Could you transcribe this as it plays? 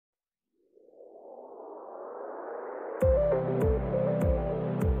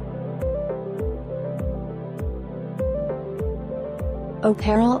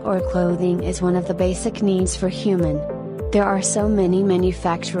Apparel or clothing is one of the basic needs for human. There are so many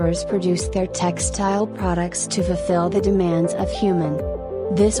manufacturers produce their textile products to fulfill the demands of human.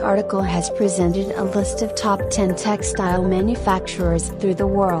 This article has presented a list of top 10 textile manufacturers through the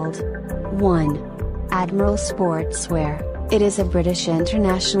world. 1. Admiral Sportswear. It is a British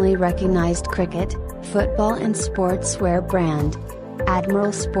internationally recognized cricket, football and sportswear brand.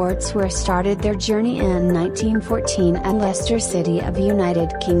 Admiral Sportswear started their journey in 1914 at Leicester City of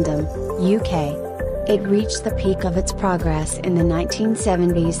United Kingdom, UK. It reached the peak of its progress in the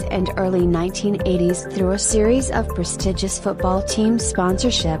 1970s and early 1980s through a series of prestigious football team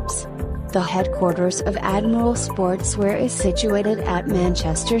sponsorships. The headquarters of Admiral Sportswear is situated at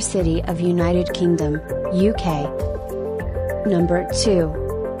Manchester City of United Kingdom, UK. Number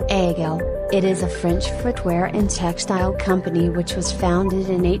 2. Aigle. It is a French footwear and textile company which was founded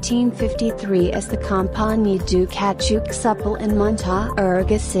in 1853 as the Compagnie du Caoutchouc Supple in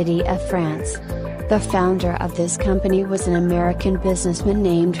Montargis City of France. The founder of this company was an American businessman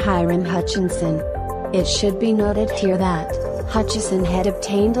named Hiram Hutchinson. It should be noted here that Hutchinson had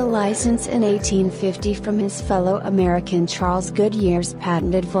obtained a license in 1850 from his fellow American Charles Goodyear's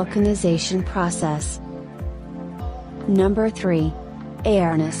patented vulcanization process. Number 3.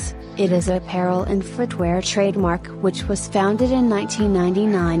 Airness. It is an apparel and footwear trademark which was founded in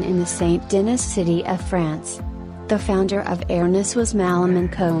 1999 in the Saint Denis city of France. The founder of Airness was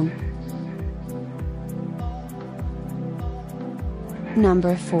Malamine Kone.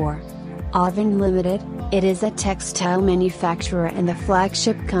 Number 4. Arvind Limited. It is a textile manufacturer and the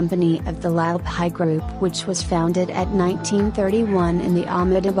flagship company of the Lalbhai Group which was founded at 1931 in the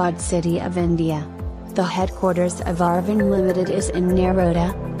Ahmedabad city of India. The headquarters of Arvind Limited is in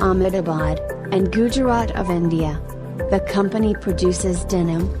Naroda, Ahmedabad, and Gujarat of India. The company produces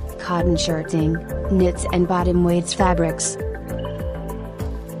denim, cotton shirting, knits and bottom weights fabrics.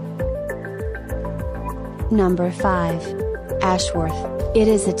 Number 5. Ashworth. It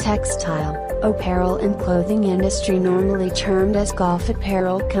is a textile, apparel and clothing industry normally termed as golf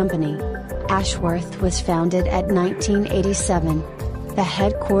apparel company. Ashworth was founded at 1987. The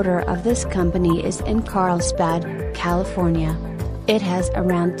headquarters of this company is in Carlsbad, California. It has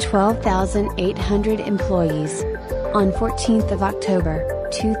around 12,800 employees. On 14th of October,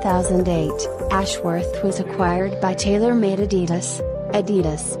 2008, Ashworth was acquired by TaylorMade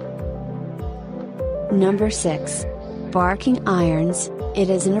Adidas. Number 6. Barking Irons. It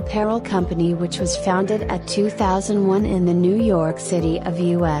is an apparel company which was founded at 2001 in the New York City of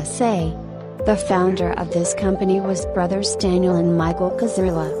USA. The founder of this company was brothers Daniel and Michael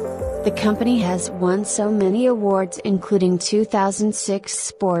Kazurla. The company has won so many awards including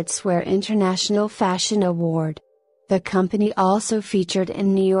 2006 Sportswear International Fashion Award. The company also featured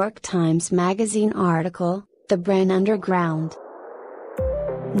in New York Times Magazine article, The Brand Underground.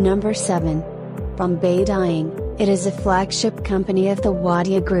 Number 7. Bombay Dyeing. It is a flagship company of the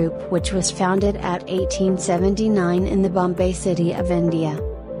Wadia Group which was founded at 1879 in the Bombay city of India.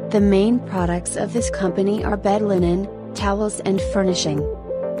 The main products of this company are bed linen, towels and furnishing.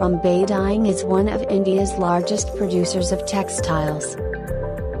 Bombay Dyeing is one of India's largest producers of textiles.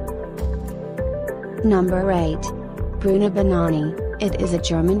 Number 8. Bruno Banani. It is a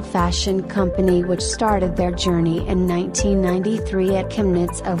German fashion company which started their journey in 1993 at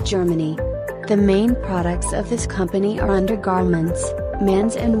Chemnitz of Germany. The main products of this company are undergarments,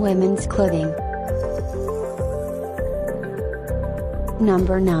 men's and women's clothing.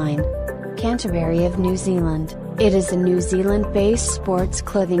 Number 9. Canterbury of New Zealand. It is a New Zealand-based sports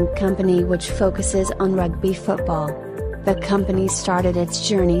clothing company which focuses on rugby football. The company started its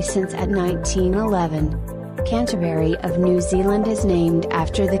journey since at 1911. Canterbury of New Zealand is named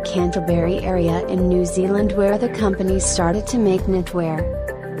after the Canterbury area in New Zealand where the company started to make knitwear.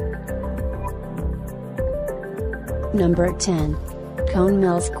 Number 10. Cone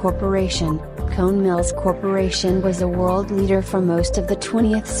Mills Corporation. Cone Mills Corporation was a world leader for most of the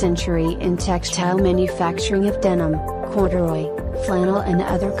 20th century in textile manufacturing of denim, corduroy, flannel and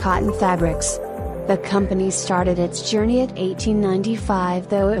other cotton fabrics. The company started its journey at 1895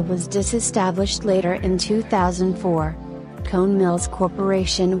 though it was disestablished later in 2004. Cone Mills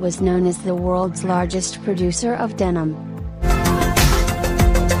Corporation was known as the world's largest producer of denim.